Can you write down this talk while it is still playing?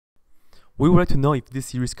we would like to know if this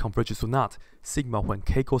series converges or not. Sigma when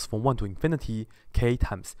k goes from 1 to infinity, k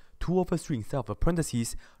times 2 over 3 inside of a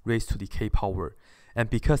parentheses raised to the k power. And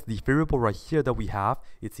because the variable right here that we have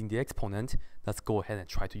is in the exponent, let's go ahead and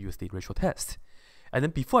try to use the ratio test. And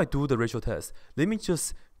then before I do the ratio test, let me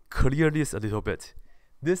just clear this a little bit.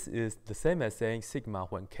 This is the same as saying sigma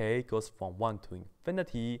when k goes from 1 to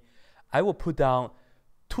infinity. I will put down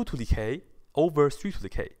 2 to the k over 3 to the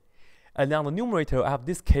k. And now on the numerator, I have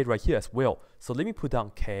this k right here as well. So let me put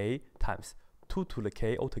down k times 2 to the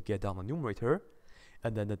k altogether on the numerator.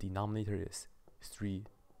 And then the denominator is 3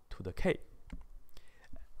 to the k.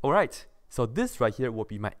 Alright, so this right here will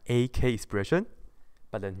be my AK expression.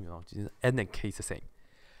 But then, n and k is the same.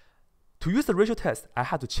 To use the ratio test, I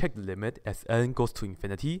have to check the limit as n goes to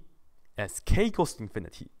infinity, as k goes to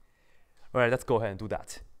infinity. Alright, let's go ahead and do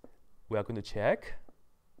that. We are going to check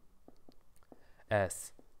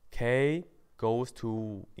as k goes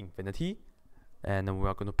to infinity, and then we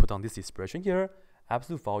are going to put on this expression here,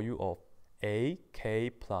 absolute value of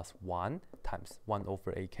ak plus 1 times 1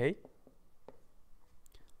 over ak.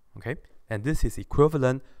 Okay, and this is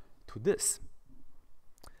equivalent to this.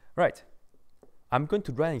 Right, I'm going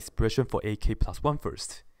to write an expression for ak plus 1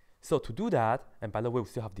 first. So to do that, and by the way, we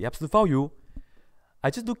still have the absolute value, I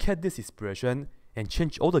just look at this expression and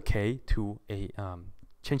change all the k to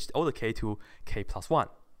k plus 1.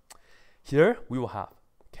 Here we will have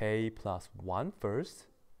k plus 1 first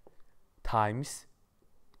times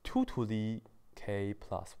 2 to the k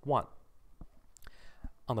plus 1.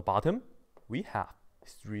 On the bottom, we have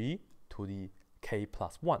 3 to the k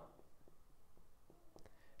plus 1.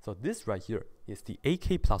 So this right here is the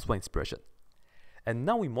ak plus 1 expression. And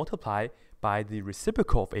now we multiply by the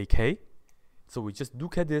reciprocal of ak. So we just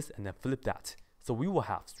look at this and then flip that. So we will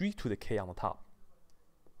have 3 to the k on the top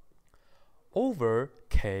over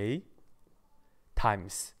k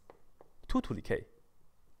times 2 to the k.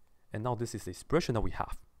 And now this is the expression that we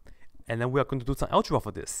have. And then we are going to do some algebra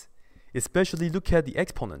for this. Especially look at the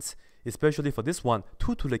exponents. Especially for this one,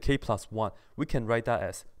 2 to the k plus 1, we can write that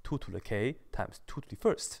as 2 to the k times 2 to the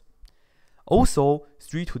first. Also,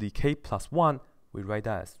 3 to the k plus 1, we write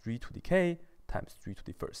that as 3 to the k times 3 to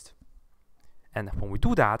the first. And when we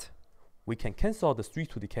do that, we can cancel the 3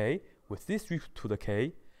 to the k with this 3 to the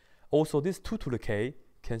k. Also, this 2 to the k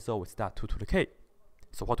cancel with that 2 to the k.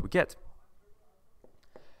 So what do we get?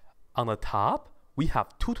 On the top, we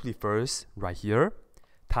have 2 to the first right here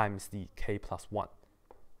times the k plus 1.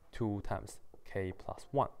 2 times k plus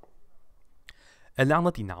 1. And on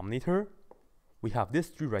the denominator, we have this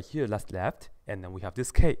 3 right here that's left, and then we have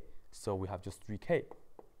this k. So we have just 3k.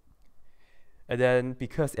 And then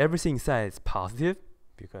because everything inside is positive,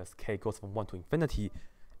 because k goes from 1 to infinity,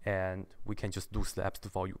 and we can just lose the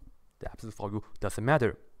absolute value. The absolute value doesn't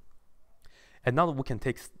matter. And now we can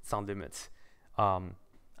take some limits.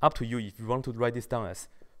 Up to you if you want to write this down as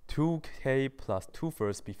 2k plus 2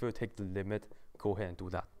 first before you take the limit, go ahead and do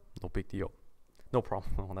that. No big deal. No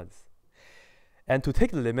problem on that. And to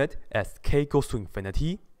take the limit as k goes to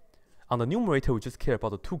infinity, on the numerator we just care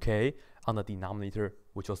about the 2k, on the denominator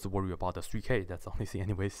we just worry about the 3k. That's the only thing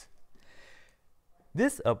anyways.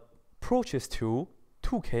 This approaches to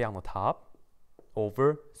 2k on the top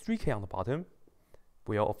over 3k on the bottom.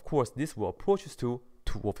 Well, of course, this will approach to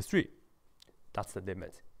 2 over 3. That's the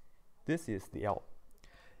limit. This is the L.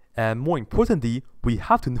 And more importantly, we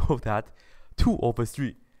have to know that 2 over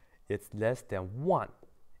 3 is less than 1.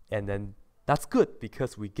 And then that's good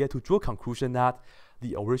because we get to draw a conclusion that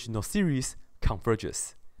the original series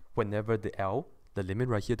converges whenever the L, the limit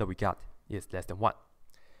right here that we got, is less than 1.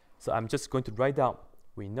 So I'm just going to write down,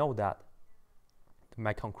 we know that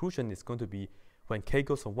my conclusion is going to be when k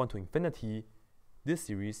goes from 1 to infinity, this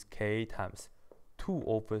series k times 2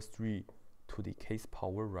 over 3 to the k's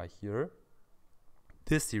power right here,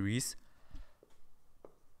 this series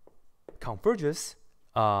converges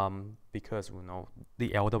because we know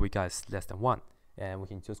the L that we got is less than 1. And we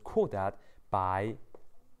can just quote that by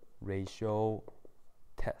ratio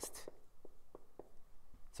test.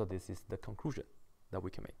 So this is the conclusion that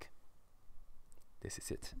we can make. This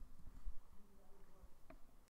is it.